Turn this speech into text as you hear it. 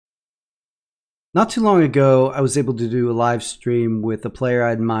Not too long ago, I was able to do a live stream with a player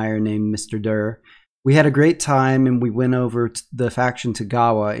I admire named Mr. Durr. We had a great time and we went over the faction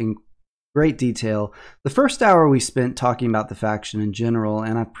Togawa in great detail. The first hour we spent talking about the faction in general,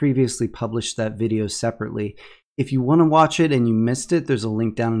 and I previously published that video separately. If you want to watch it and you missed it, there's a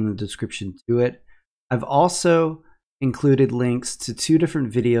link down in the description to it. I've also included links to 2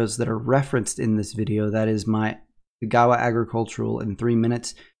 different videos that are referenced in this video. That is my Togawa Agricultural in 3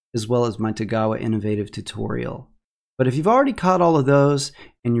 minutes, as well as my Togawa Innovative tutorial. But if you've already caught all of those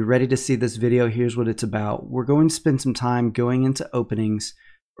and you're ready to see this video, here's what it's about. We're going to spend some time going into openings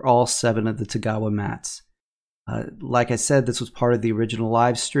for all 7 of the Togawa mats. Like I said, this was part of the original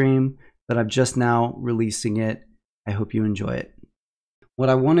live stream, but I'm just now releasing it. I hope you enjoy it. What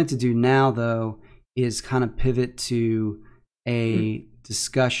I wanted to do now, though, is kind of pivot to a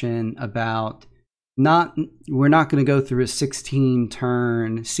discussion about we're not going to go through a 16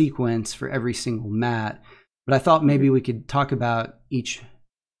 turn sequence for every single mat, but I thought maybe we could talk about each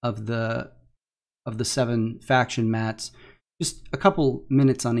of the 7 faction mats, just a couple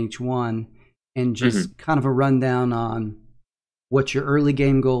minutes on each one, and just kind of a rundown on what your early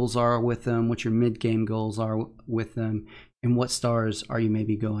game goals are with them, what your mid game goals are with them, and what stars are you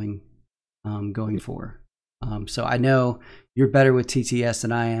maybe going for. So I know you're better with TTS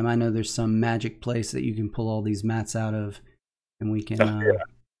than I am. I know there's some magic place that you can pull all these mats out of, and we can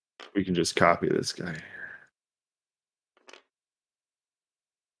we can just copy this guy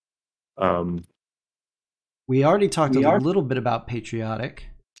here. We already talked a little bit about patriotic.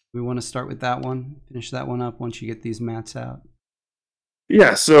 We want to start with that one, finish that one up once you get these mats out.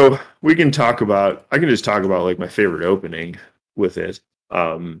 Yeah, so we can talk about, I can just talk about like my favorite opening with it.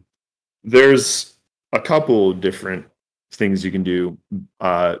 There's a couple different things you can do,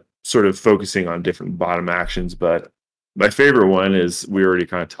 sort of focusing on different bottom actions, but my favorite one is, we already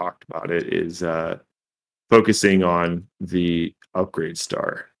kind of talked about it, is focusing on the upgrade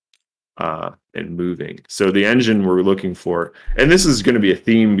star and moving. So the engine we're looking for, and this is going to be a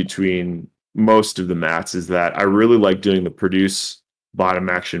theme between most of the mats, is that I really like doing the produce bottom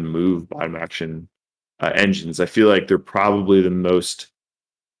action, move bottom action engines. I feel like they're probably the most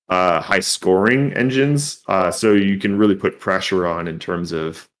high scoring engines, so you can really put pressure on in terms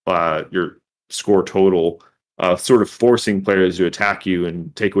of your score total, sort of forcing players to attack you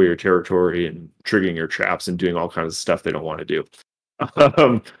and take away your territory and triggering your traps and doing all kinds of stuff they don't want to do.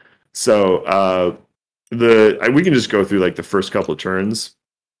 We can just go through like the first couple of turns.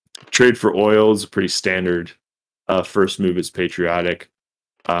 Trade for oil is a pretty standard first move. Is patriotic,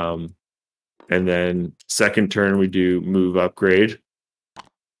 and then second turn we do move upgrade,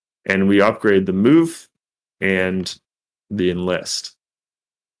 and we upgrade the move and the enlist.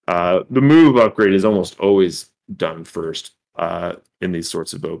 The move upgrade is almost always done first in these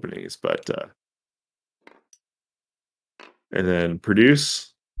sorts of openings, but and then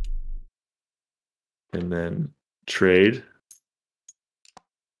produce, and then trade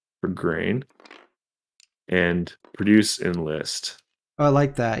for grain, and produce enlist. Oh, I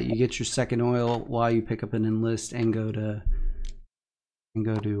like that. You get your second oil while you pick up an enlist and go to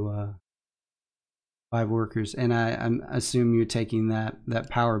 5 workers. And I assume you're taking that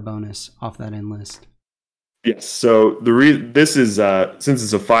power bonus off that enlist. Yes. So this is since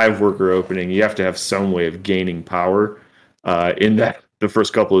it's a 5 worker opening, you have to have some way of gaining power in the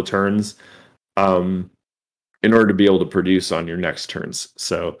first couple of turns, in order to be able to produce on your next turns.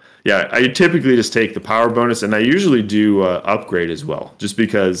 So yeah, I typically just take the power bonus, and I usually do upgrade as well, just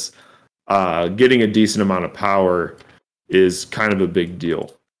because getting a decent amount of power is kind of a big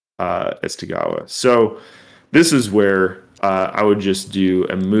deal as Togawa. So this is where I would just do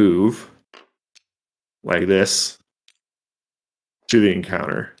a move like this to the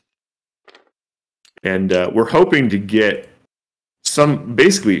encounter. And we're hoping to get some,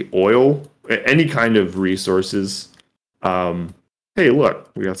 basically oil, any kind of resources. Hey,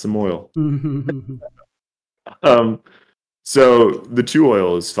 look, we got some oil. So the 2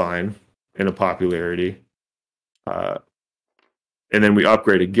 oil is fine in a popularity. And then we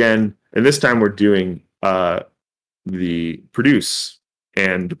upgrade again, and this time we're doing the produce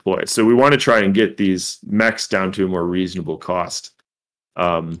and deploy. So we want to try and get these mechs down to a more reasonable cost.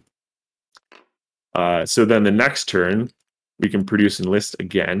 So then the next turn, we can produce enlist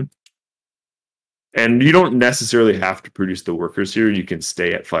again. And you don't necessarily have to produce the workers here. You can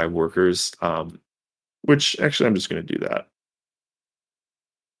stay at 5 workers, which actually I'm just going to do that.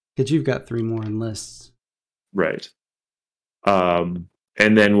 Because you've got 3 more enlists. Right. And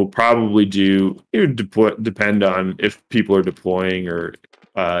then we'll probably do, depend on if people are deploying or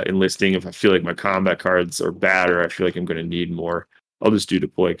enlisting. If I feel like my combat cards are bad, or I feel like I'm going to need more, I'll just do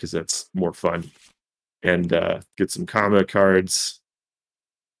deploy because that's more fun. And get some combat cards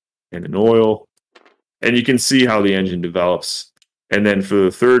and an oil. And you can see how the engine develops. And then for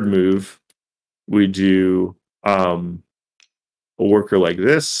the third move, we do a worker like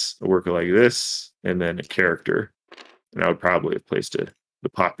this, and then a character. And I would probably have placed the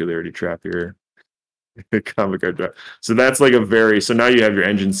popularity trap here. Comic card trap. So that's like so now you have your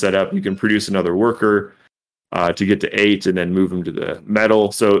engine set up. You can produce another worker to get to 8 and then move them to the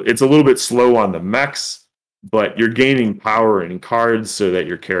metal. So it's a little bit slow on the mechs, but you're gaining power and cards so that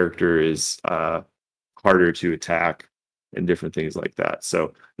your character is harder to attack and different things like that.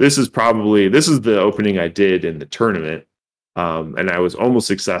 So this is the opening I did in the tournament, and I was almost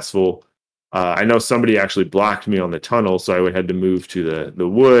successful. I know somebody actually blocked me on the tunnel, so I would had to move to the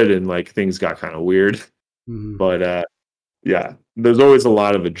wood, and like things got kind of weird. Mm-hmm. But yeah, there's always a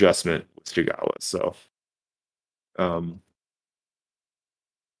lot of adjustment with Togawa. So,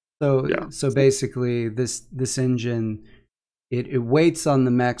 so basically, this engine it waits on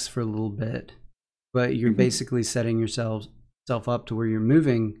the mechs for a little bit, but you're basically setting yourself up to where you're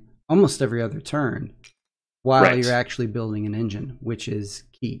moving almost every other turn while you're actually building an engine, which is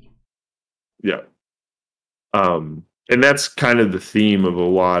key. Yeah. And that's kind of the theme of a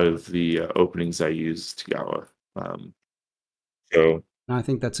lot of the openings I use Togawa. So I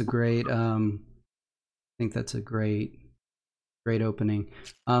think that's a great great opening.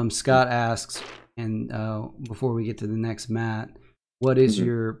 Scott asks, and before we get to the next mat, what is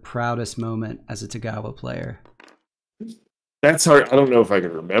your proudest moment as a Togawa player? That's hard. I don't know if I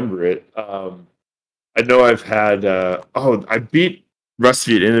can remember it. I know I've had I beat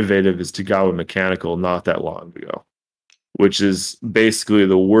Rustfiat Innovative as Togawa Mechanical not that long ago, which is basically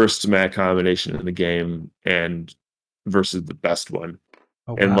the worst mat combination in the game and versus the best one.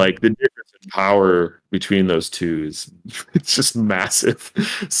 Oh, and like the difference in power between those two is it's just massive.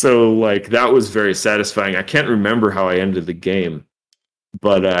 So like that was very satisfying. I can't remember how I ended the game,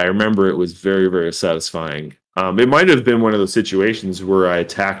 but I remember it was very, very satisfying. It might have been one of those situations where I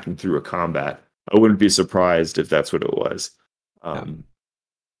attacked him through a combat. I wouldn't be surprised if that's what it was. And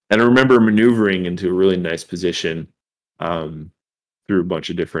I remember maneuvering into a really nice position through a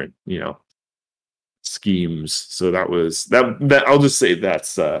bunch of different, schemes. So that was that. I'll just say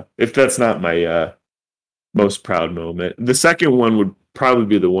that's if that's not my most proud moment. The second one would probably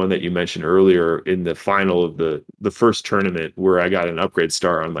be the one that you mentioned earlier in the final of the first tournament where I got an upgrade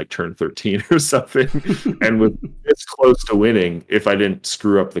star on like turn 13 or something and was this close to winning if I didn't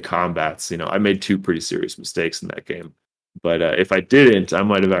screw up the combats. I made 2 pretty serious mistakes in that game. But if I didn't, I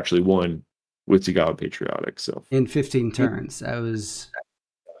might have actually won with Togawa Patriotic. So in 15 turns, that was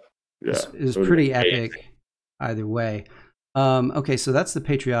it was pretty epic either way. Okay, so that's the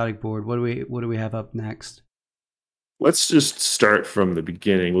Patriotic board. What do we have up next? Let's just start from the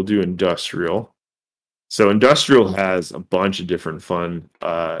beginning. We'll do Industrial. So Industrial has a bunch of different fun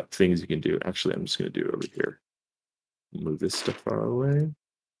things you can do. Actually, I'm just going to do it over here. Move this stuff out of the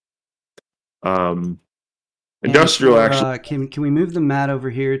way. Industrial actually. Can we move the mat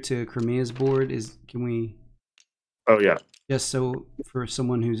over here to Crimea's board? Can we? Oh yeah. Just so for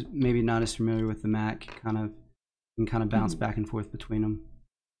someone who's maybe not as familiar with the mat, can kind of bounce back and forth between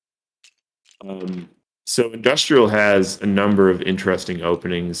them. So Industrial has a number of interesting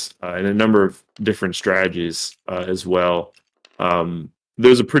openings and a number of different strategies as well.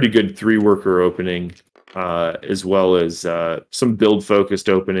 There's a pretty good 3-worker opening as well as some build-focused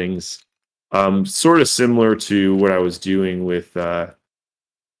openings. Sort of similar to what I was doing with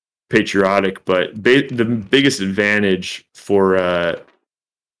Patriotic, but the biggest advantage for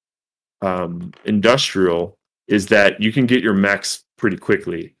Industrial is that you can get your mechs pretty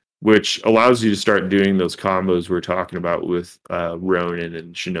quickly, which allows you to start doing those combos we're talking about with Ronin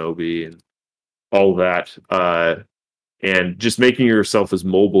and Shinobi and all that, and just making yourself as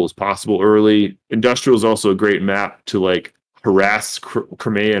mobile as possible early. Industrial is also a great map to like harass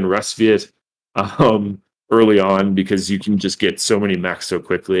Crimea and Rustfiat early on because you can just get so many mechs so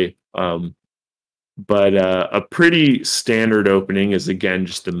quickly. But a pretty standard opening is again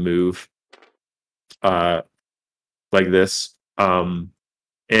just a move like this. And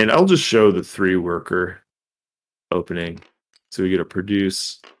I'll just show the 3-worker opening. So we get a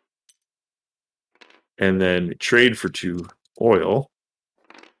produce and then trade for 2 oil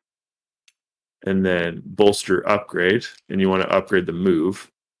and then bolster upgrade. And you want to upgrade the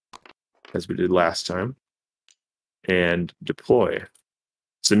move as we did last time and deploy.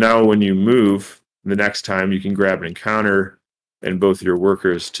 So now when you move the next time, you can grab an encounter and both your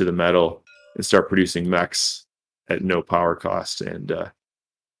workers to the metal and start producing mechs at no power cost. And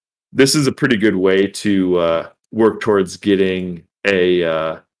this is a pretty good way to work towards getting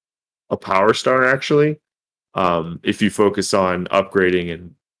a power star actually, if you focus on upgrading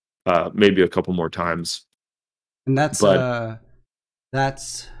and maybe a couple more times. And But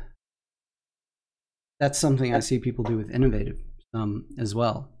that's that's something I see people do with innovative as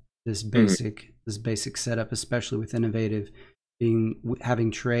well. mhm, This basic setup, especially with innovative,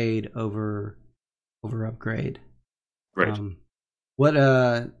 having trade over upgrade. right. Um, what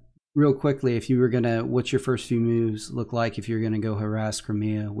real quickly, if you were gonna, what's your first few moves look like if you're gonna go harass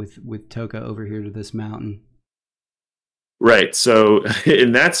Crimea with Toka over here to this mountain? Right. So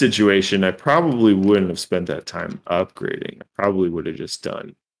in that situation, I probably wouldn't have spent that time upgrading. I probably would have just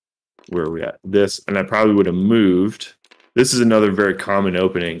done where are we at this, and I probably would have moved. This is another very common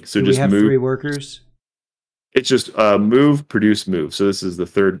opening. So Do we just have move. 3 workers? It's just move, produce, move. So this is the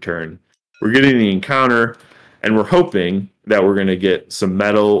third turn. We're getting the encounter, and we're hoping that we're going to get some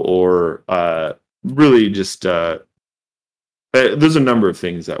metal or really just there's a number of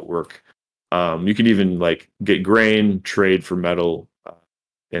things that work. You can even like get grain, trade for metal,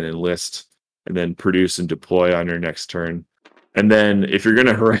 and enlist, and then produce and deploy on your next turn. And then if you're going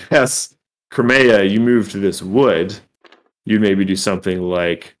to harass Crimea, you move to this wood. You maybe do something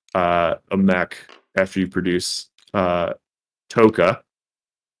like a mech after you produce Toka.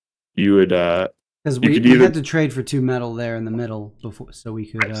 You would Because you could we either had to trade for 2 metal there in the middle before, so we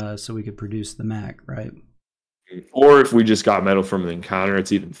could produce the Mac, right? or if we just got metal from the encounter,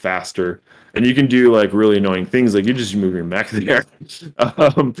 it's even faster. And you can do like really annoying things, like you just move your mech there.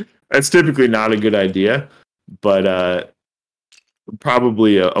 That's typically not a good idea, but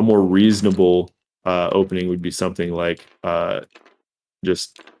probably a more reasonable opening would be something like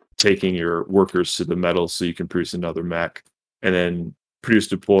just taking your workers to the metal so you can produce another mech, and then produce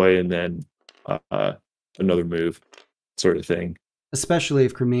deploy, and then uh, another move, sort of thing. Especially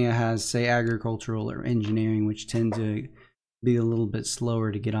if Crimea has, say, agricultural or engineering, which tend to be a little bit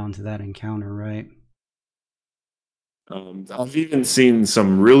slower to get onto that encounter, right? I've even seen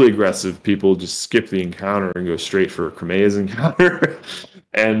some really aggressive people just skip the encounter and go straight for Crimea's encounter,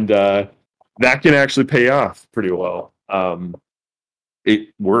 and that can actually pay off pretty well. It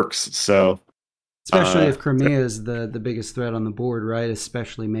works. So, Especially if Crimea is the biggest threat on the board, right?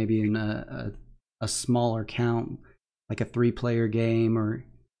 Especially maybe in a smaller count, like a 3-player game or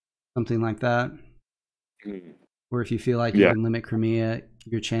something like that. Or if you feel like you yeah, can limit Crimea,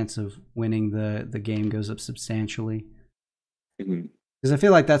 your chance of winning the game goes up substantially. mhm, Because I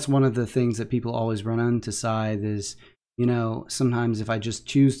feel like that's one of the things that people always run into Scythe is, sometimes if I just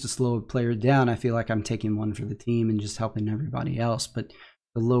choose to slow a player down, I feel like I'm taking one for the team and just helping everybody else. But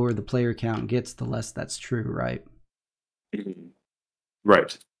the lower the player count gets, the less that's true, right? mhm.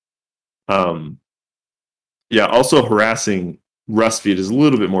 Right. Um, yeah. Also, harassing Rustfeed is a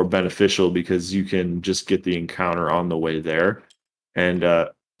little bit more beneficial because you can just get the encounter on the way there, and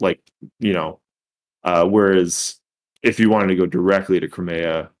like you know, whereas if you wanted to go directly to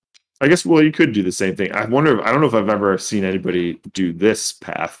Crimea, I guess well you could do the same thing. I don't know if I've ever seen anybody do this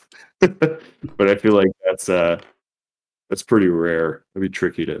path, but I feel like that's pretty rare. It'd be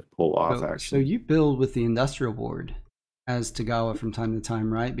tricky to pull off So actually. you build with the industrial board as Togawa from time to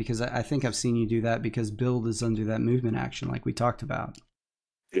time, right? Because I think I've seen you do that because build is under that movement action, like we talked about.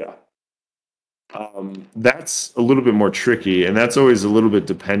 Yeah. That's a little bit more tricky, and that's always a little bit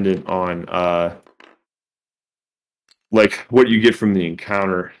dependent on like what you get from the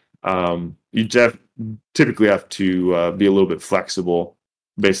encounter. You typically have to be a little bit flexible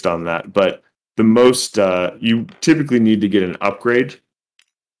based on that, but the most you typically need to get an upgrade.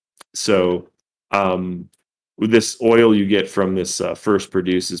 So with this oil you get from this first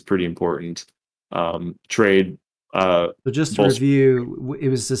produce is pretty important. Trade So just to bolster. review, it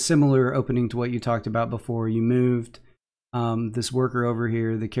was a similar opening to what you talked about before. You moved this worker over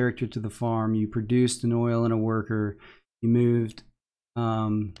here, the character to the farm. You produced an oil and a worker. You moved.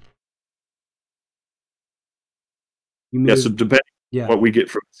 Um, you Yeah, so moved. depending on Yeah. what we get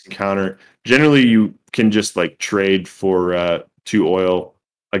from this encounter, generally you can just like trade for 2 oil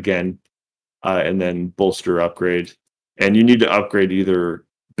again, and then bolster upgrade. And you need to upgrade either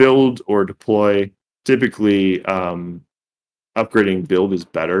build or deploy. Typically, upgrading build is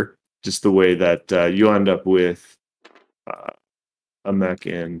better, just the way that you'll end up with uh, a mech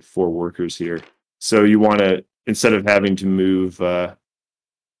and 4 workers here. So you want to, instead of having to move, or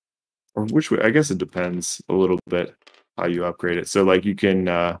which way, I guess it depends a little bit how you upgrade it. So like you can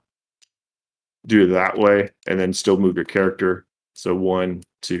do it that way and then still move your character. So 1,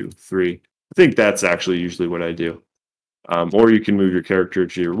 2, 3. I think that's actually usually what I do. Or you can move your character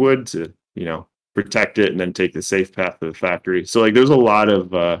to your wood to, protect it and then take the safe path to the factory. So like there's a lot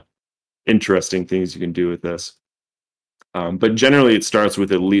of interesting things you can do with this. But generally, it starts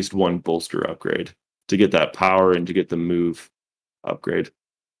with at least one bolster upgrade to get that power and to get the move upgrade.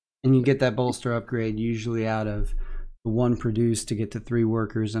 And you get that bolster upgrade usually out of the one produced to get to 3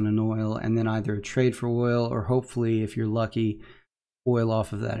 workers and an oil, and then either a trade for oil or hopefully, if you're lucky, oil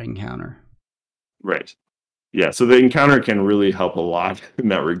off of that encounter. Right. Yeah, so the encounter can really help a lot in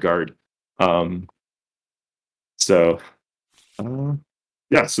that regard. So,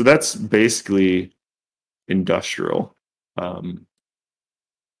 yeah, so that's basically industrial. So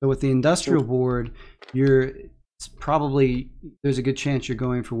with the industrial board, there's a good chance you're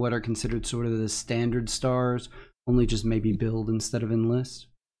going for what are considered sort of the standard stars, only just maybe build instead of enlist.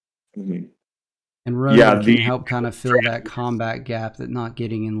 Mm-hmm. And rogue can help kind of fill that combat gap that not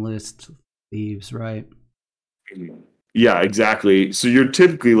getting enlist leaves, right? Yeah, exactly. So you're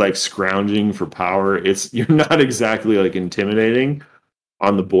typically like scrounging for power. You're not exactly like intimidating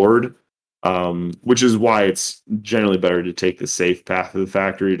on the board, which is why it's generally better to take the safe path of the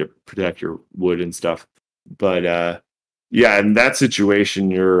factory to protect your wood and stuff. But yeah, in that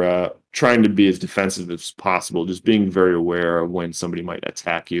situation, you're trying to be as defensive as possible, just being very aware of when somebody might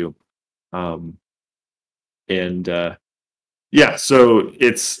attack you. Yeah, so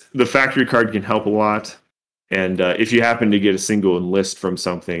it's the factory card can help a lot. And if you happen to get a single enlist from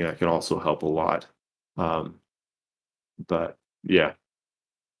something, that can also help a lot. But yeah,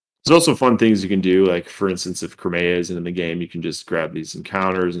 there's also fun things you can do. Like, for instance, if Crimea isn't in the game, you can just grab these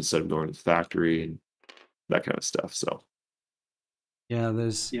encounters instead of going to the factory and that kind of stuff. So yeah,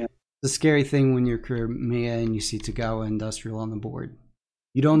 there's the scary thing when you're Crimea and you see Togawa Industrial on the board.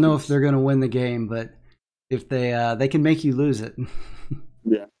 You don't know if they're going to win the game, but if they can make you lose it.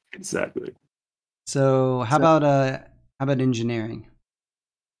 Yeah, exactly. So how about engineering?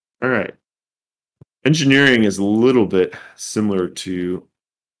 All right. Engineering is a little bit similar to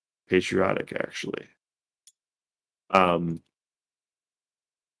patriotic, actually.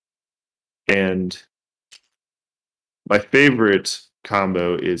 And my favorite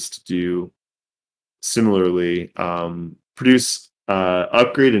combo is to do similarly, produce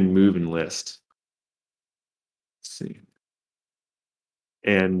upgrade and move enlist. Let's see.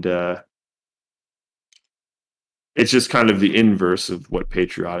 And it's just kind of the inverse of what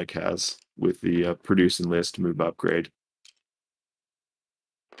patriotic has with the produce enlist, move upgrade.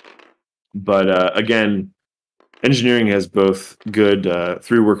 But again, engineering has both good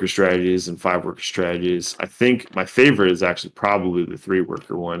 3-worker strategies and 5-worker strategies. I think my favorite is actually probably the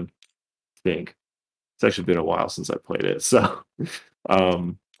 3-worker one. I think it's actually been a while since I played it, so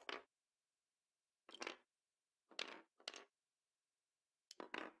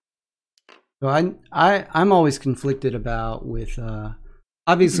So I'm always conflicted about with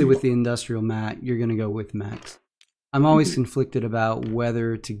obviously with the industrial mat, you're going to go with max. I'm always conflicted about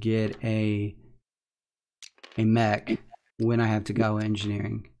whether to get a mech when I have to go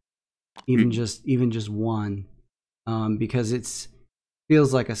engineering, even just one, because it's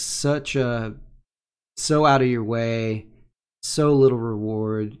feels like so out of your way, so little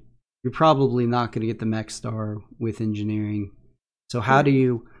reward. You're probably not going to get the mech star with engineering. So how do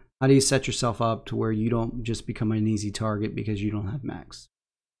you set yourself up to where you don't just become an easy target because you don't have mechs?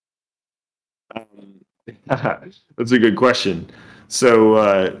 That's a good question. So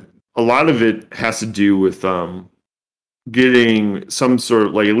a lot of it has to do with getting some sort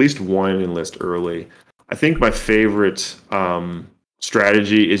of, like, at least one enlist early. I think my favorite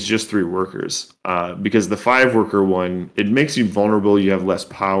strategy is just 3 workers, because the 5-worker one, it makes you vulnerable. You have less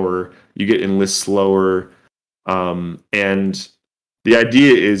power. You get enlist slower, and the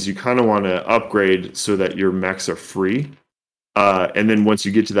idea is you kind of want to upgrade so that your mechs are free, and then once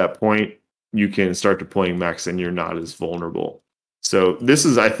you get to that point, you can start deploying mechs and you're not as vulnerable. So this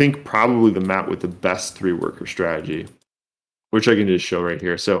is, I think, probably the map with the best 3-worker strategy, which I can just show right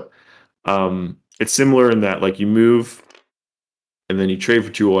here. So it's similar in that, like, you move and then you trade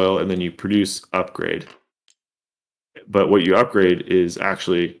for 2 oil and then you produce upgrade. But what you upgrade is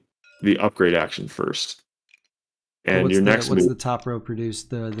actually the upgrade action first. And what's your next what's move, the top row produce?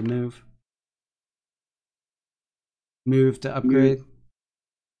 The move? Move to upgrade?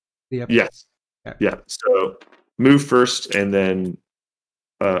 The upgrade? yes. Okay. Yeah. So move first and then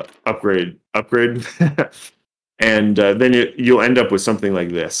upgrade. And then you'll end up with something like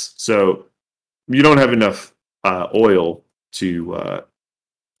this. So you don't have enough oil to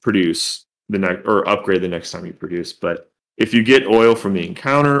produce the next or upgrade the next time you produce. But if you get oil from the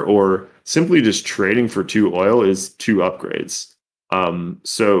encounter, or simply just trading for 2 oil is 2 upgrades.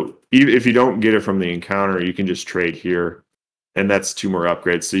 So if you don't get it from the encounter, you can just trade here, and that's 2 more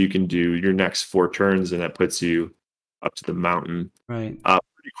upgrades. So you can do your next 4 turns, and that puts you up to the mountain, right,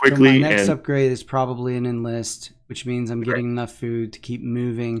 pretty quickly. So my next upgrade is probably an enlist, which means I'm Right. getting enough food to keep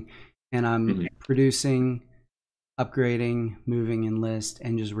moving, and I'm Mhm. producing, upgrading, moving enlist,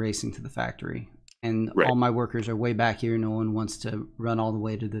 and just racing to the factory. And Right. all my workers are way back here. No one wants to run all the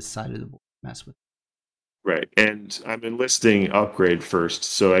way to this side of the board to mess with. Right. And I'm enlisting upgrade first,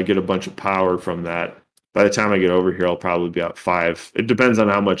 so I get a bunch of power from that. By the time I get over here, I'll probably be at 5. It depends on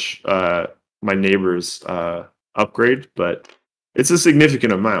how much my neighbors upgrade, but it's a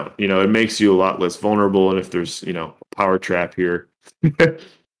significant amount. You know, it makes you a lot less vulnerable. And if there's, you know, a power trap here,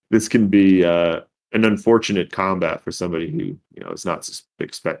 this can be an unfortunate combat for somebody who, you know, is not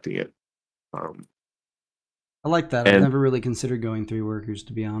expecting it. Um, I like that. I've and never really considered going 3 workers,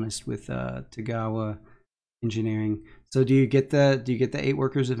 to be honest, with Togawa engineering. So do you get the 8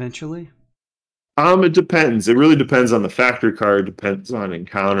 workers eventually? It depends. It really depends on the factory card, depends on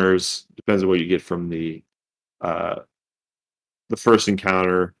encounters, depends on what you get from uh the first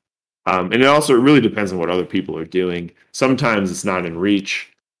encounter. And it really depends on what other people are doing. Sometimes it's not in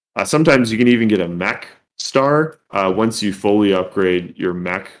reach. Sometimes you can even get a mech star once you fully upgrade your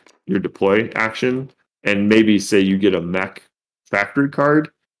mech, your deploy action, and maybe say you get a mech factory card.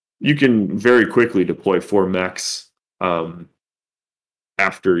 You can very quickly deploy 4 mechs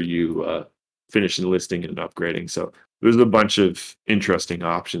after you finish enlisting and upgrading. So there's a bunch of interesting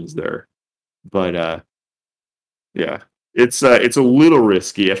options there. But yeah, it's a little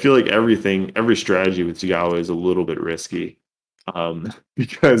risky. I feel like every strategy with Togawa is a little bit risky,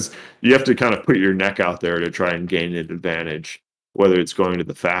 because you have to kind of put your neck out there to try and gain an advantage, whether it's going to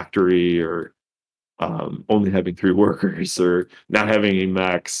the factory or only having 3 workers or not having any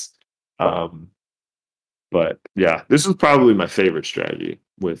max. Um, but yeah, this is probably my favorite strategy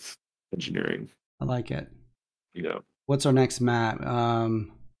with engineering. I like it. You know, What's our next mat?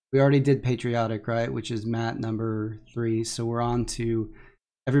 We already did patriotic, right? Which is mat number 3. So we're on to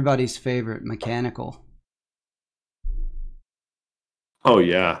everybody's favorite, mechanical. oh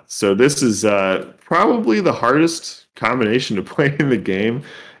yeah. So this is probably the hardest combination to play in the game.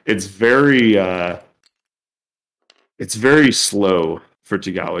 It's very uh, it's very slow for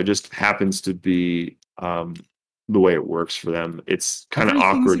Tagawa. It just happens to be the way it works for them. It's kind of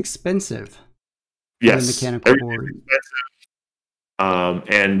Everything's awkward. expensive on the Yes, mechanical board.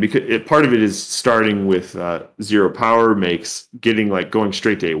 and because part of it is starting with 0 power makes getting like going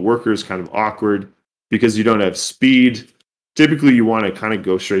straight to 8 workers kind of awkward because you don't have speed. Typically, you want to kind of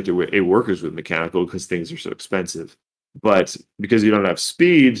go straight to 8 workers with mechanical because things are so expensive. But because you don't have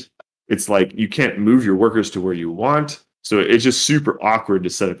speed, it's like you can't move your workers to where you want. So it's just super awkward to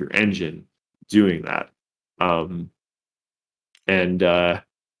set up your engine doing that. Um, and there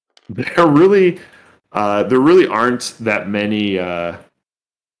really, there really aren't that many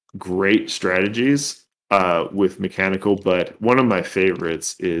great strategies with mechanical, but one of my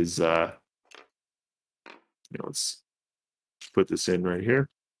favorites is let's put this in right here.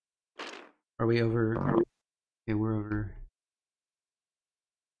 Are we over? Okay, we're over.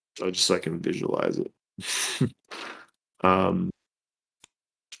 Just so I can visualize it. um,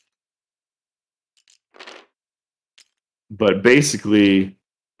 but basically,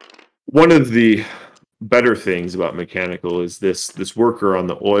 one of the better things about mechanical is this worker on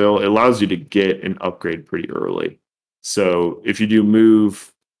the oil. It allows you to get an upgrade pretty early. So if you do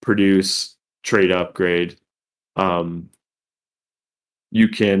move, produce, trade, upgrade, um, you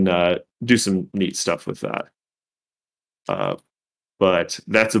can do some neat stuff with that. Uh, but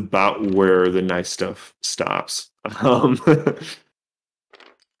that's about where the nice stuff stops.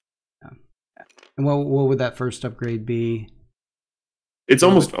 Yeah. And what would that first upgrade be? It's What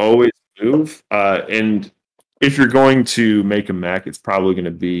would? almost always move. And if you're going to make a mech, it's probably going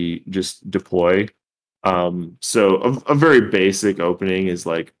to be just deploy. So a very basic opening is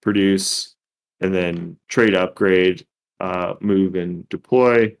like produce and then trade upgrade, move and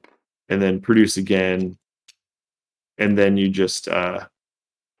deploy, and then produce again. And then you just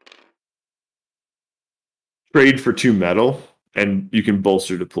trade for 2 metal and you can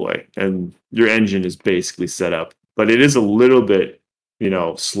bolster deploy. And your engine is basically set up. But it is a little bit, you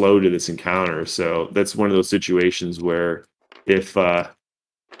know, slow to this encounter. So that's one of those situations where if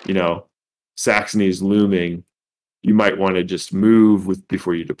you know, Saxony is looming, you might want to just move with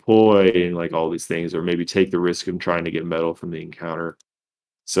before you deploy and like all these things, or maybe take the risk of trying to get metal from the encounter.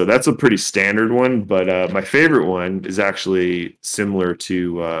 So that's a pretty standard one, but my favorite one is actually similar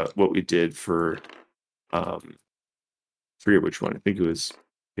to what we did for um, forget which one. I think it was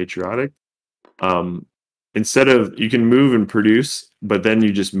patriotic. Um, instead of you can move and produce, but then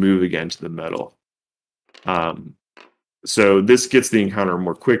you just move again to the metal. Um, so this gets the encounter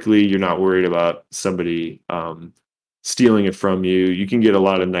more quickly. You're not worried about somebody stealing it from you. You can get a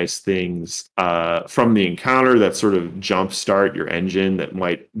lot of nice things from the encounter that sort of jumpstart your engine that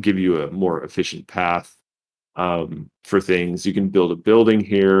might give you a more efficient path for things. You can build a building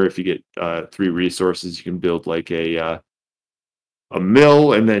here. If you get 3 resources, you can build like a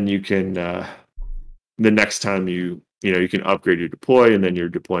mill, and then you can the next time you can upgrade your deploy, and then you're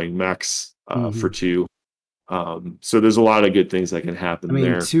deploying mechs for 2. So there's a lot of good things that can happen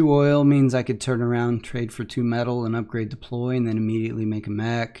there. 2 oil means I could turn around, trade for 2 metal, and upgrade deploy, and then immediately make a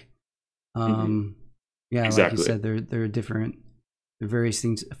mech. Yeah, exactly. Like you said, there are different, there are various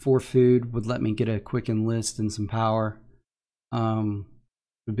things. 4 food would let me get a quick enlist and some power.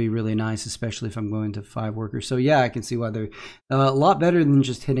 Would be really nice, especially if I'm going to 5 workers. So yeah, I can see why they're a lot better than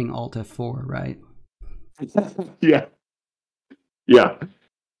just hitting Alt F4, right? Yeah.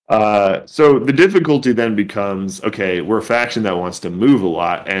 So the difficulty then becomes, okay, we're a faction that wants to move a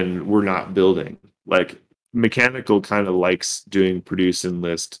lot, and we're not building. Like, mechanical kind of likes doing produce,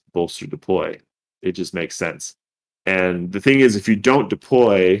 enlist, bolster, deploy. It just makes sense. And the thing is, if you don't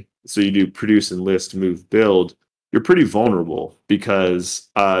deploy, so you do produce, enlist, move, build, you're pretty vulnerable, because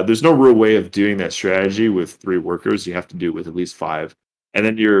there's no real way of doing that strategy with 3 workers. You have to do it with at least 5. And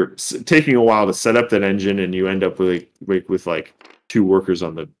then you're taking a while to set up that engine, and you end up with like 2 workers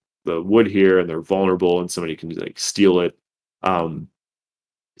on the wood here, and they're vulnerable, and somebody can like steal it.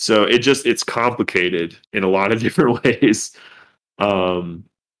 So it's complicated in a lot of different ways. Oh,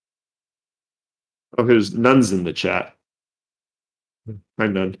 there's Nuns in the chat. Hi,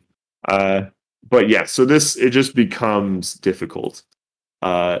 Nun. But yeah, so it just becomes difficult.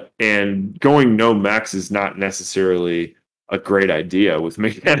 And going no max is not necessarily a great idea with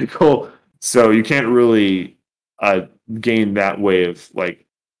mechanical. So you can't really gain that way of like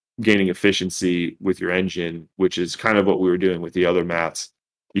gaining efficiency with your engine, which is kind of what we were doing with the other mats.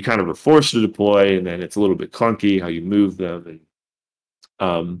 You kind of are forced to deploy, and then it's a little bit clunky how you move them.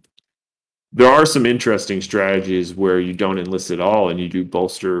 And there are some interesting strategies where you don't enlist at all, and you do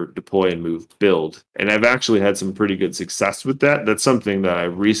bolster, deploy, and move, build. And I've actually had some pretty good success with that. That's something that I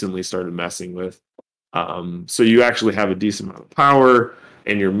recently started messing with. So you actually have a decent amount of power,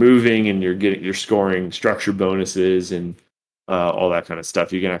 and you're moving, and you're scoring structure bonuses and all that kind of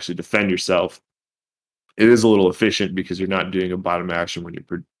stuff. You can actually defend yourself. It is a little efficient because you're not doing a bottom action when you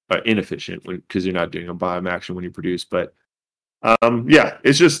inefficient because you're not doing a bottom action when you produce. But yeah,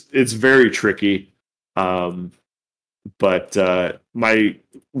 it's very tricky. But my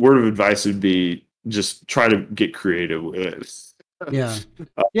word of advice would be just try to get creative with it. Yeah.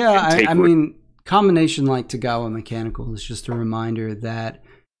 I mean, combination like Togawa Mechanical is just a reminder that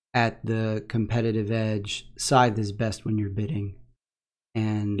at the competitive edge, Scythe is best when you're bidding.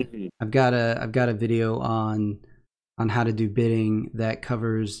 And I've got a video on how to do bidding that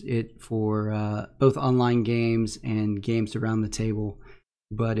covers it for both online games and games around the table.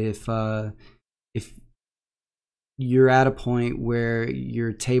 But if you're at a point where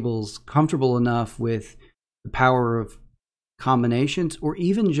your table's comfortable enough with the power of combinations, or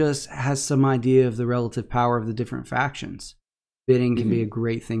even just has some idea of the relative power of the different factions, bidding can be a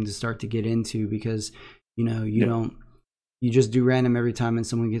great thing to start to get into, because you just do random every time and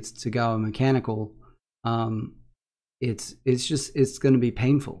someone gets Togawa Mechanical. It's going to be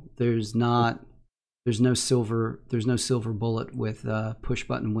painful. There's no silver bullet with push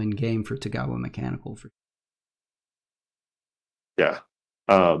button win game for Togawa Mechanical. Yeah.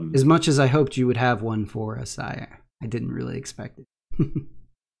 As much as I hoped you would have one for us, I didn't really expect it.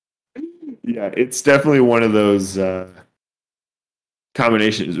 Yeah, it's definitely one of those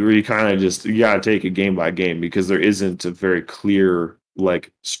combinations where you kind of you gotta take it game by game, because there isn't a very clear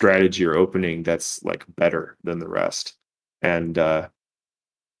like strategy or opening that's like better than the rest. And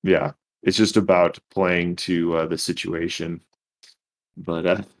yeah, it's just about playing to the situation.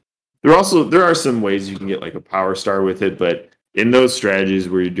 But there are some ways you can get like a power star with it, but in those strategies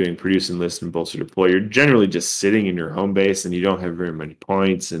where you're doing produce, enlist, and bolster deploy, you're generally just sitting in your home base, and you don't have very many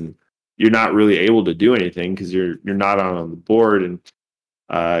points, and you're not really able to do anything because you're not on the board, and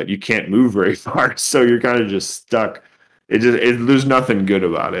you can't move very far, so you're kind of just stuck. There's nothing good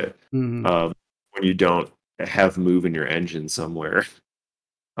about it when you don't have move in your engine somewhere.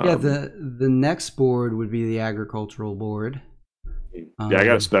 Yeah, the next board would be the agricultural board. Yeah, I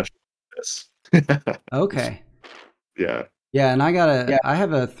got a special for this. Okay. Yeah. Yeah, and I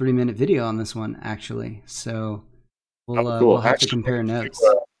have a 3-minute video on this one actually, so we'll have to compare notes.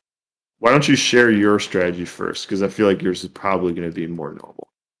 Why don't you share your strategy first? Because I feel like yours is probably going to be more normal.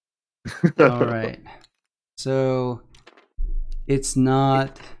 All right. So it's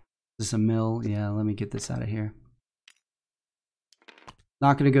not. Is this a mill? Yeah, let me get this out of here.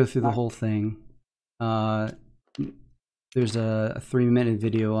 Not going to go through the whole thing. There's a 3-minute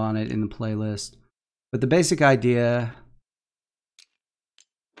video on it in the playlist. But the basic idea...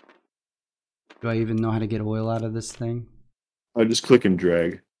 Do I even know how to get oil out of this thing? I just click and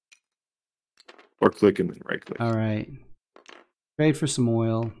drag. Or click and then right click. All right. Trade for some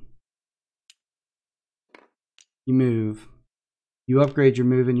oil. You move. You upgrade your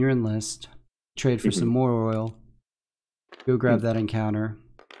move and your enlist. Trade for some more oil. Go grab that encounter.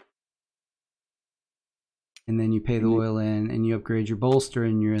 And then you pay the oil in and you upgrade your bolster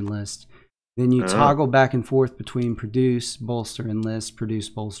and your enlist. Then you toggle back and forth between produce, bolster, enlist, produce,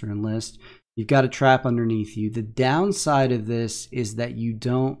 bolster, enlist. You've got a trap underneath you. The downside of this is that you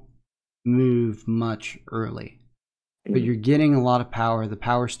don't move much early. But you're getting a lot of power. The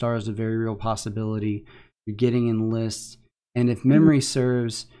power star is a very real possibility. You're getting enlists. And if memory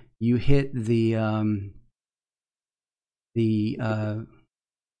serves, you hit the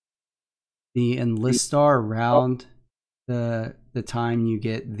enlist star around the time you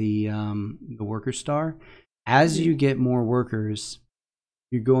get the worker star. As you get more workers,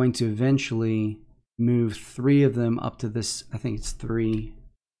 you're going to eventually move 3 of them up to this. I think it's 3.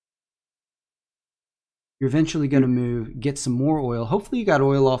 You're eventually going to get some more oil. Hopefully you got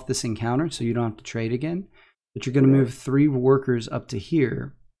oil off this encounter so you don't have to trade again. But you're going to move 3 workers up to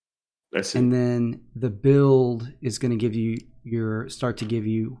here. I see. And then the build is going to give you start to give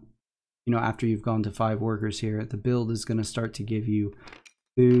you, after you've gone to 5 workers here, the build is going to start to give you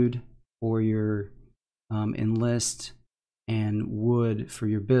food for your enlist and wood for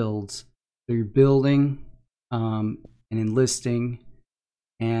your builds. So you're building and enlisting.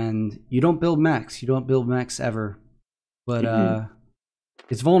 And you don't build mechs. You don't build mechs ever, but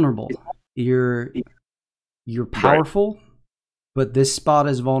it's vulnerable. You're powerful, but this spot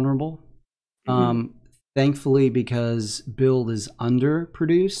is vulnerable. Thankfully, because build is under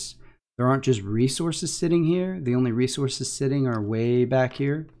produce, there aren't just resources sitting here. The only resources sitting are way back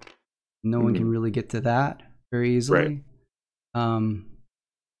here. No one can really get to that very easily. Right.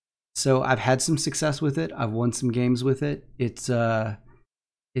 So I've had some success with it. I've won some games with it. It's the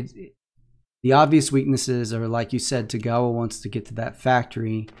obvious weaknesses are, like you said, Togawa wants to get to that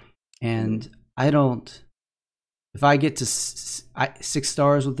factory, and I don't. If I get to 6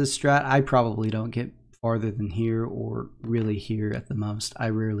 stars with this strat, I probably don't get farther than here, or really here at the most. I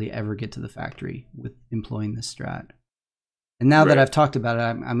rarely ever get to the factory with employing this strat. And now that I've talked about it,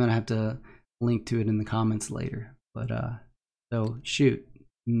 I'm going to have to link to it in the comments later. But so shoot,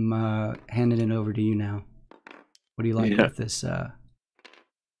 I'm handing it over to you now. What do you like with this? I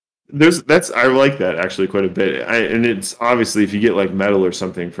like that actually quite a bit. And it's obviously, if you get like metal or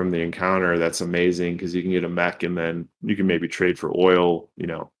something from the encounter, that's amazing because you can get a mech and then you can maybe trade for oil,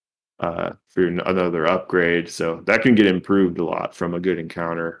 for another upgrade. So that can get improved a lot from a good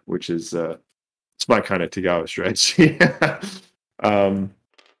encounter, which is it's my kind of Togawa strategy.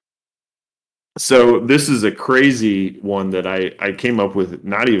 So this is a crazy one that I came up with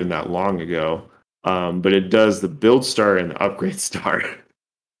not even that long ago, but it does the build star and the upgrade star.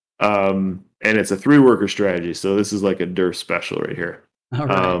 And it's a 3-worker strategy, so this is like a DER special right here. All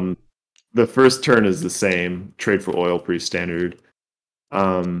right. The first turn is the same, trade for oil, pretty standard.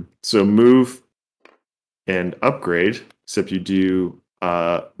 So move and upgrade, except you do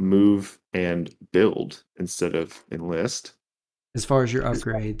move and build instead of enlist. As far as your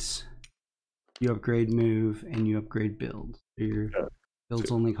upgrades, you upgrade move and you upgrade build. So your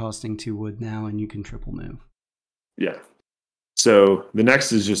build's only costing 2 wood now, and you can triple move. Yeah. So the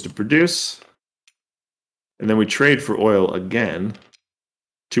next is just to produce, and then we trade for oil again,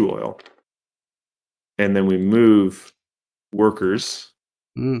 2 oil, and then we move workers.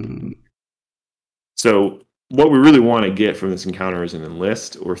 So what we really want to get from this encounter is an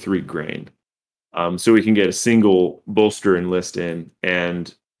enlist or 3 grain. So we can get a single bolster enlist in,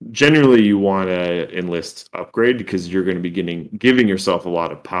 and generally you want to enlist upgrade because you're going to be giving yourself a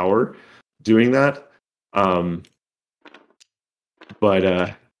lot of power doing that.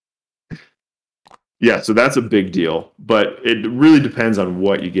 Yeah, so that's a big deal. But it really depends on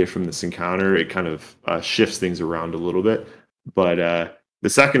what you get from this encounter. It kind of shifts things around a little bit. But the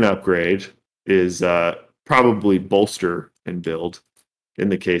second upgrade is probably bolster and build in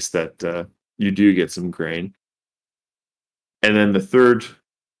the case that you do get some grain. And then the third,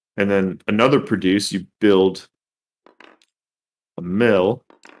 and then another produce, you build a mill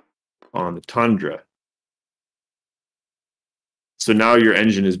on the tundra. So now your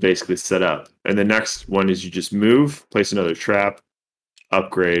engine is basically set up. And the next one is you just move, place another trap,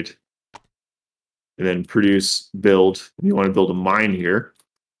 upgrade, and then produce, build. You want to build a mine here.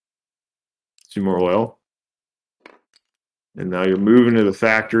 2 more oil. And now you're moving to the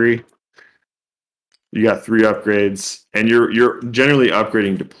factory. You got 3 upgrades, and you're generally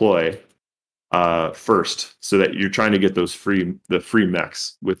upgrading deploy first, so that you're trying to get those free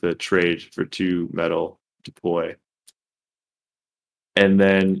mechs with a trade for 2 metal deploy. And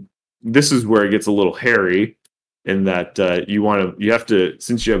then this is where it gets a little hairy, in that you have to,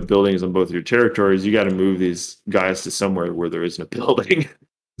 since you have buildings on both your territories, you got to move these guys to somewhere where there isn't a building.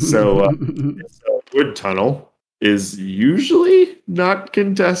 So wood tunnel is usually not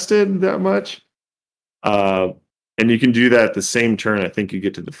contested that much. And you can do that at the same turn. I think you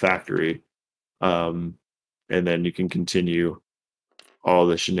get to the factory. And then you can continue all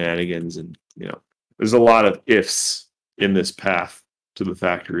the shenanigans, and there's a lot of ifs in this path to the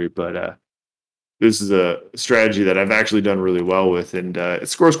factory, but this is a strategy that I've actually done really well with, and it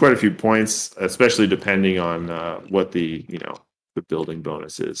scores quite a few points, especially depending on what the building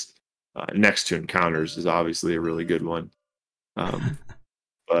bonus is. Next to encounters is obviously a really good one,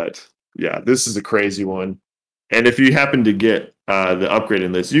 but yeah, this is a crazy one. And if you happen to get the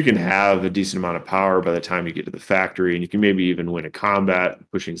upgrading list, you can have a decent amount of power by the time you get to the factory, and you can maybe even win a combat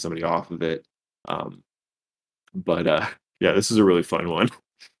pushing somebody off of it. But yeah, this is a really fun one.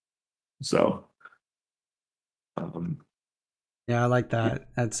 So yeah, I like that.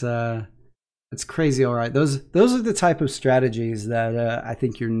 That's crazy. All right, those are the type of strategies that I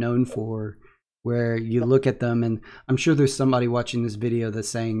think you're known for, where you look at them, and I'm sure there's somebody watching this video that's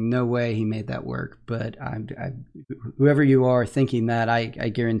saying, no way he made that work. But whoever you are thinking that, I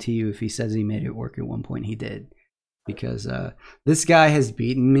guarantee you, if he says he made it work at one point, he did. Because this guy has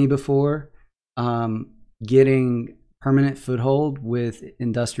beaten me before, getting permanent foothold with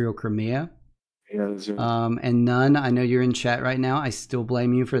Industrial Crimea. yeah, And none, I know you're in chat right now. I still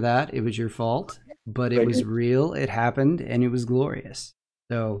blame you for that. It was your fault, but it was real. It happened, and it was glorious.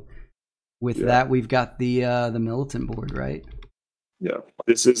 So with that, we've got the militant board, right? Yeah,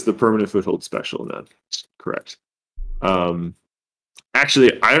 this is the permanent foothold special. Now, correct.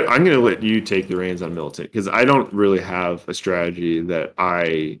 Actually, I'm going to let you take the reins on militant, because I don't really have a strategy that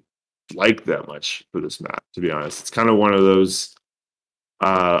I like that much for this map, to be honest. It's kind of one of those.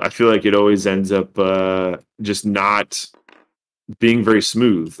 I feel like it always ends up just not being very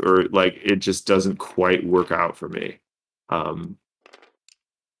smooth, or like it just doesn't quite work out for me.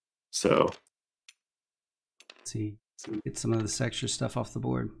 So let's see, get some of this extra stuff off the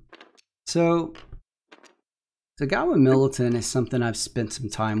board. So Togawa Militant is something I've spent some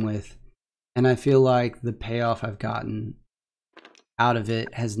time with, and I feel like the payoff I've gotten out of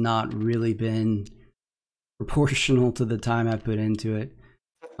it has not really been proportional to the time I put into it.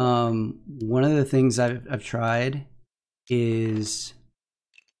 One of the things I've tried is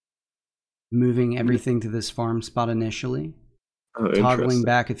moving everything to this farm spot initially, toggling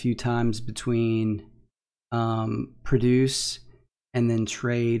back a few times between produce and then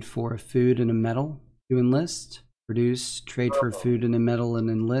trade for a food and a metal to enlist. Produce, trade for food and a metal, and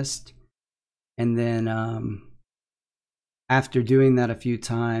enlist. And then after doing that a few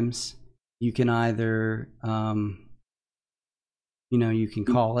times, you can either you can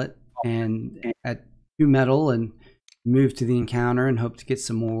call it and at 2 metal and move to the encounter and hope to get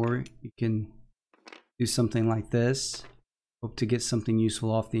some more. You can do something like this, hope to get something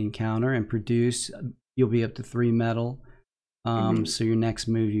useful off the encounter, and produce. You'll be up to 3 metal. So your next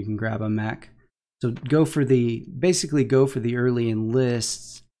move, you can grab a mech. So basically go for the early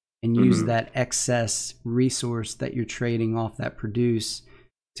enlists and use that excess resource that you're trading off that produce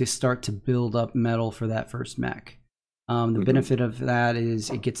to start to build up metal for that first mech. The benefit of that is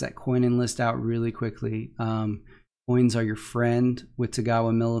it gets that coin enlist out really quickly. Coins are your friend with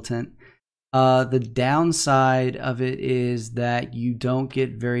Togawa Militant. The downside of it is that you don't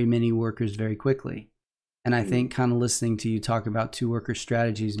get very many workers very quickly. And I think kind of listening to you talk about 2 worker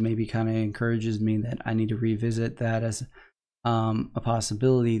strategies maybe kind of encourages me that I need to revisit that as a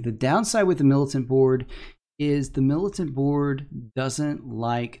possibility. The downside with the militant board is the militant board doesn't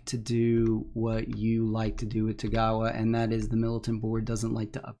like to do what you like to do with Togawa, and that is the militant board doesn't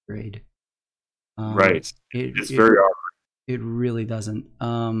like to upgrade. Right. It's very awkward. It really doesn't.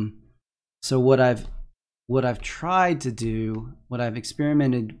 So what I've tried to do, what I've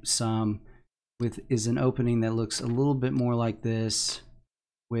experimented some with, is an opening that looks a little bit more like this,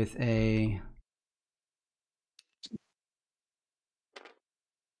 with a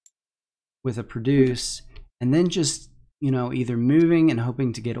produce, and then just either moving and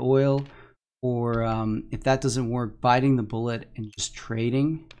hoping to get oil, or if that doesn't work, biting the bullet and just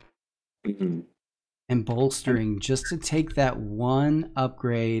trading and bolstering, just to take that one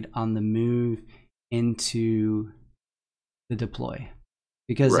upgrade on the move into the deploy.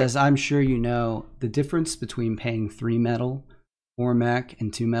 Because as I'm sure you know, the difference between paying 3 metal for a mech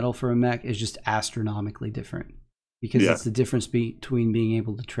and 2 metal for a mech is just astronomically different, because it's the difference between being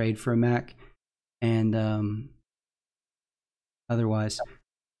able to trade for a mech and otherwise.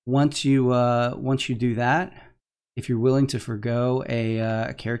 Once you do that, if you're willing to forgo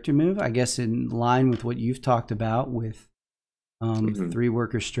a character move, I guess in line with what you've talked about with 3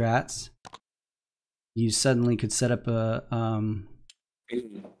 worker strats, you suddenly could set up a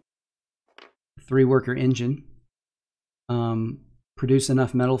 3 worker engine, produce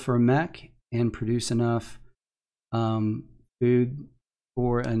enough metal for a mech, and produce enough food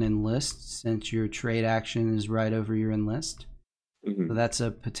for an enlist, since your trade action is right over your enlist. So that's a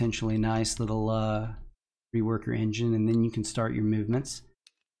potentially nice little 3 worker engine, and then you can start your movements.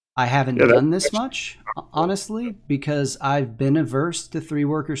 I haven't done this much, honestly, because I've been averse to 3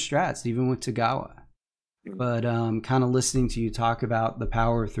 worker strats, even with Togawa. But kind of listening to you talk about the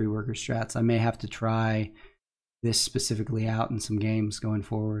power of 3 worker strats, I may have to try this specifically out in some games going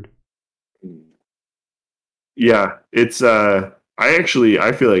forward. Yeah, it's I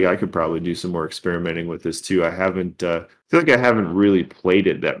feel like I could probably do some more experimenting with this too. I feel like I haven't really played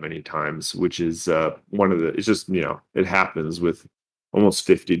it that many times, which is one of the, it's just, it happens with almost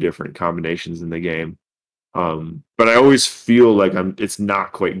 50 different combinations in the game. But I always feel like it's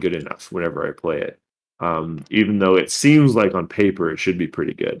not quite good enough whenever I play it. Even though it seems like on paper it should be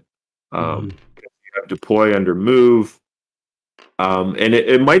pretty good. You have deploy under move. And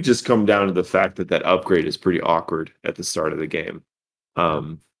it might just come down to the fact that upgrade is pretty awkward at the start of the game.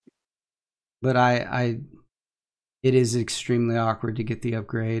 But it is extremely awkward to get the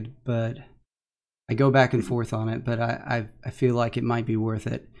upgrade, but I go back and forth on it, but I feel like it might be worth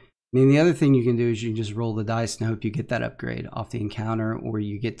it. I mean, the other thing you can do is you can just roll the dice and hope you get that upgrade off the encounter, or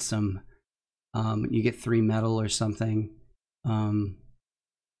you get some, you get 3 metal or something. But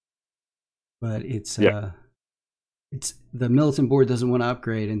it's the militant board doesn't want to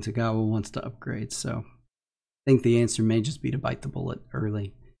upgrade, and Togawa wants to upgrade. So I think the answer may just be to bite the bullet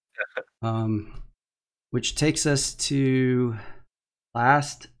early. Which takes us to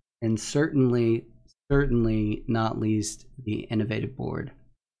last, and certainly not least, the innovative board.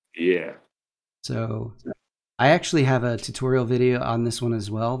 Yeah. So I actually have a tutorial video on this one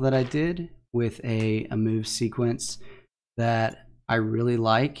as well that I did with a move sequence that I really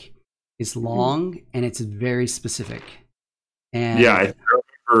like. It's long and it's very specific. And yeah,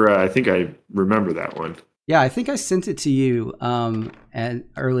 I think I remember that one. Yeah, I think I sent it to you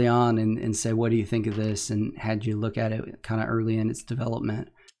early on and said, what do you think of this? And had you look at it kind of early in its development.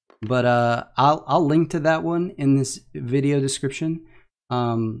 But I'll link to that one in this video description,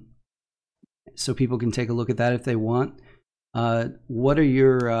 so people can take a look at that if they want. What do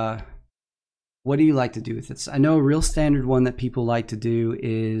you like to do with this? I know a real standard one that people like to do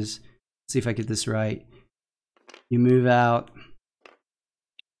is, let's see if I get this right. You move out,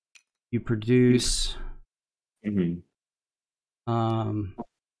 you produce, you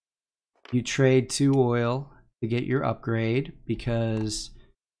trade 2 oil to get your upgrade, because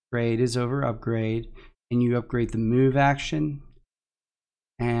trade is over upgrade, and you upgrade the move action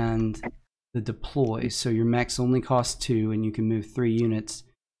and the deploy. So your mechs only cost 2 and you can move 3 units.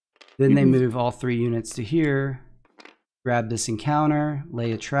 Then they move all 3 units to here, grab this encounter,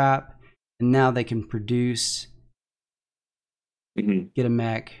 lay a trap, and now they can produce, get a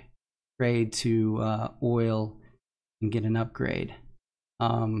mech, trade to oil, and get an upgrade.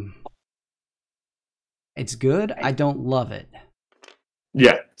 It's good. I don't love it.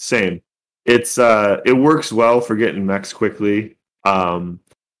 Yeah, same. It's it works well for getting mechs quickly.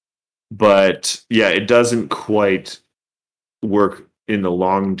 But yeah, it doesn't quite work in the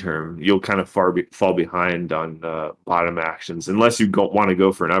long term. You'll kind of fall behind on bottom actions unless you want to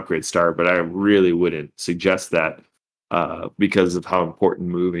go for an upgrade star, but I really wouldn't suggest that because of how important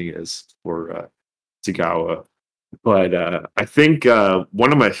moving is for Togawa. But I think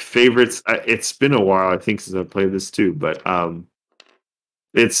one of my favorites, it's been a while, I think, since I've played this too, but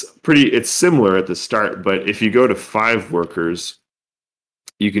it's similar at the start, but if you go to 5 workers,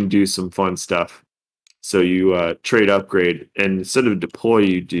 you can do some fun stuff. So you trade upgrade, and instead of deploy,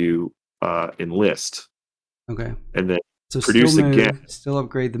 you do enlist. Okay. And then so produce again. Still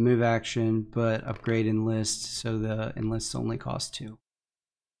upgrade the move action, but upgrade enlist, so the enlist only costs 2.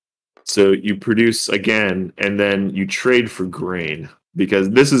 So you produce again, and then you trade for grain,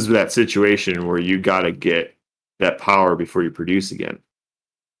 because this is that situation where you got to get that power before you produce again.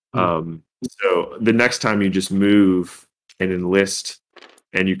 So the next time you just move and enlist,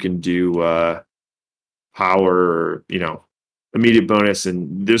 and you can do power, immediate bonus,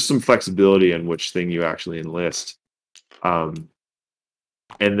 and there's some flexibility on which thing you actually enlist. And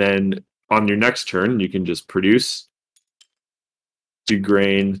then on your next turn, you can just produce, 2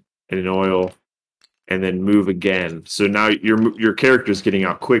 grain and an oil, and then move again. So now your character's getting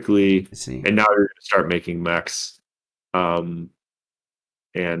out quickly, I see. and now you're going to start making mechs. Yeah.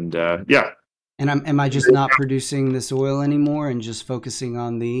 And am I just not producing this oil anymore and just focusing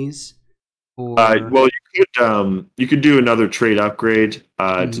on these? Or Well, you could do another trade upgrade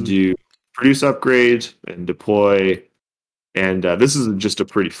to do produce upgrade and deploy, and this is just a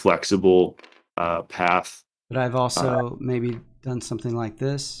pretty flexible path. But I've also maybe done something like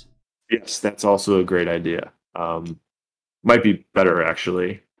this. Yes, that's also a great idea. Might be better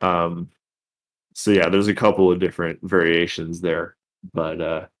actually. So yeah, there's a couple of different variations there,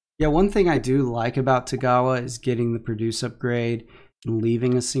 but yeah, one thing I do like about Togawa is getting the produce upgrade and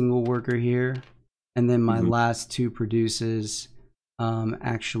leaving a single worker here, and then my last 2 produces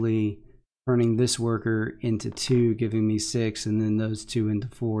actually turning this worker into 2, giving me 6, and then those 2 into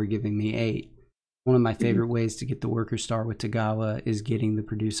 4, giving me 8. One of my favorite ways to get the worker star with Togawa is getting the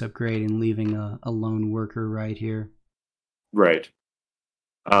produce upgrade and leaving a lone worker right here. Right.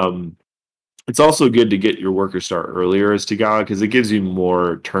 It's also good to get your worker star earlier as Togawa because it gives you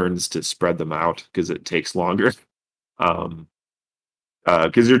more turns to spread them out because it takes longer.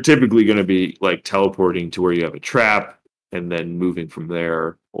 Because you're typically going to be like teleporting to where you have a trap and then moving from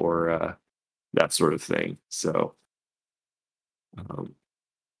there or that sort of thing. So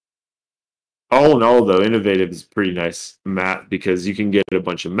all in all, though, Innovative is a pretty nice map because you can get a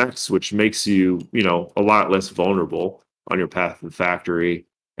bunch of mechs, which makes you, a lot less vulnerable on your path to the factory.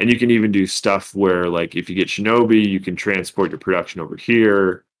 And you can even do stuff where, like, if you get Shinobi, you can transport your production over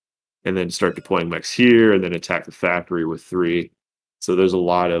here and then start deploying mechs here and then attack the factory with 3. So there's a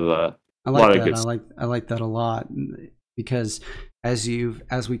lot of I like that. I like that a lot because as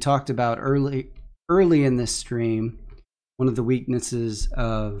we talked about early in this stream, one of the weaknesses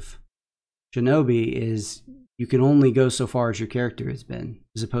of Shinobi is you can only go so far as your character has been,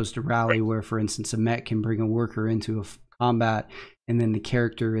 as opposed to Rally, where, for instance, a mech can bring a worker into a combat, and then the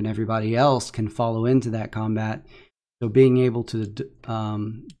character and everybody else can follow into that combat. So being able to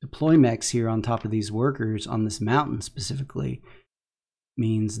deploy mechs here on top of these workers on this mountain specifically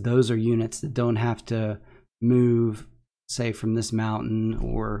means those are units that don't have to move, say, from this mountain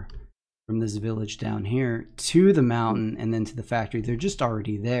or from this village down here to the mountain and then to the factory. They're just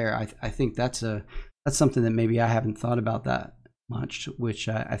already there. I think that's something that maybe I haven't thought about that much, which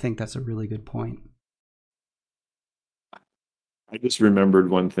I think that's a really good point. I just remembered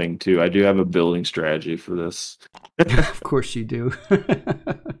one thing too. I do have a building strategy for this. Of course you do.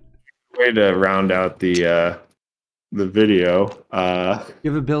 Way to round out the video.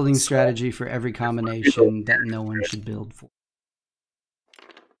 You have a building strategy for every combination that no one should build for.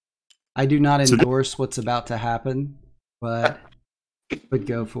 I do not endorse what's about to happen, but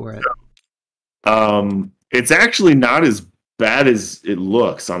go for it. It's actually not as bad as it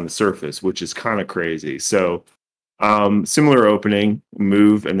looks on the surface, which is kind of crazy. So, similar opening,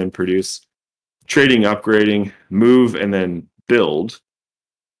 move and then produce, trading, upgrading, move and then build,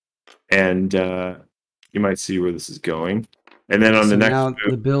 and you might see where this is going. And then on the next move,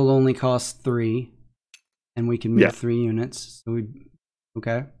 the build only costs 3, and we can move 3 units. So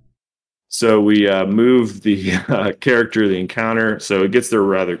So we move the character, the encounter, so it gets there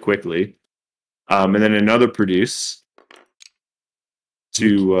rather quickly. And then another produce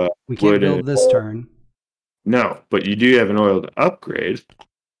to we can't build this turn. No, but you do have an oil to upgrade,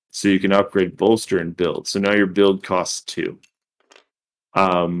 so you can upgrade, bolster, and build. So now your build costs 2.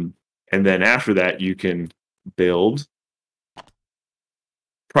 And then after that, you can build.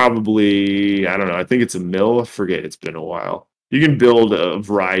 Probably, I don't know, I think it's a mill. I forget, it's been a while. You can build a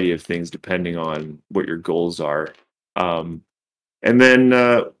variety of things depending on what your goals are. And then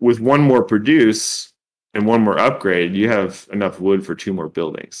with 1 more produce and 1 more upgrade, you have enough wood for 2 more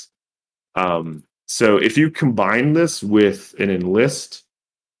buildings. So if you combine this with an enlist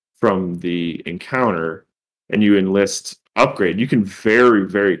from the encounter and you enlist upgrade, you can very,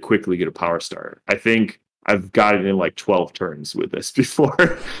 very quickly get a power star. I think I've got it in like 12 turns with this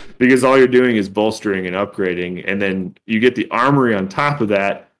before because all you're doing is bolstering and upgrading, and then you get the armory on top of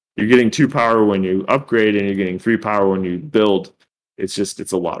that. You're getting 2 power when you upgrade and you're getting 3 power when you build. It's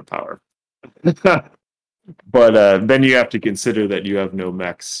a lot of power. But then you have to consider that you have no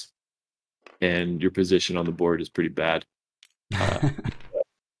mechs and your position on the board is pretty bad.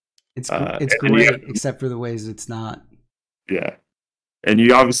 It's great, except for the ways it's not. Yeah. And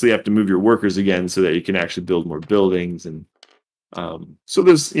you obviously have to move your workers again so that you can actually build more buildings. And so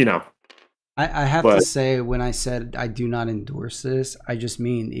there's, I have to say, when I said I do not endorse this, I just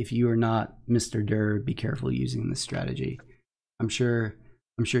mean if you are not Mr. Durr, be careful using this strategy. I'm sure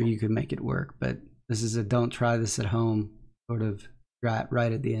you could make it work, but this is a don't try this at home sort of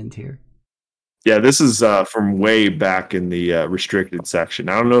right at the end here. Yeah, this is from way back in the restricted section.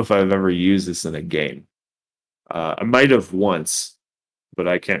 I don't know if I've ever used this in a game. I might have once, but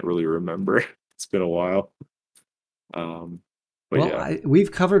I can't really remember. It's been a while. But Well, yeah,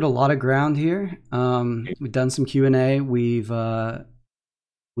 we've covered a lot of ground here. We've done some Q&A. We've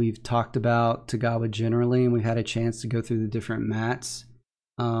talked about Togawa generally, and we've had a chance to go through the different mats.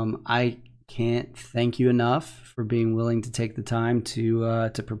 I can't thank you enough for being willing to take the time to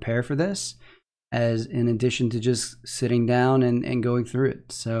prepare for this, as in addition to just sitting down and going through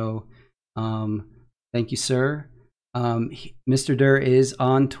it. So thank you, sir. Mr. Durr is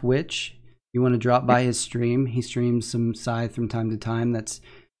on Twitch. If you want to drop by his stream, he streams some Scythe from time to time. That's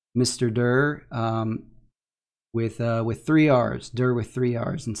Mr. Durr with 3 R's. Durr with 3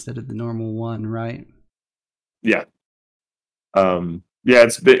 R's instead of the normal one, right? Yeah. Yeah,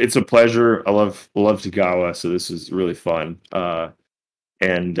 it's a pleasure. I love Togawa, so this is really fun. Yeah,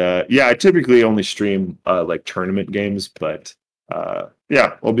 I typically only stream like tournament games, but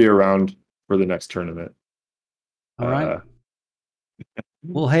yeah, I'll be around for the next tournament. All right.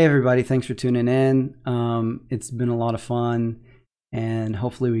 Well, hey everybody, thanks for tuning in. It's been a lot of fun, and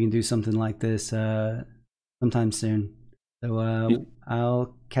hopefully we can do something like this sometime soon. So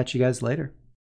I'll catch you guys later.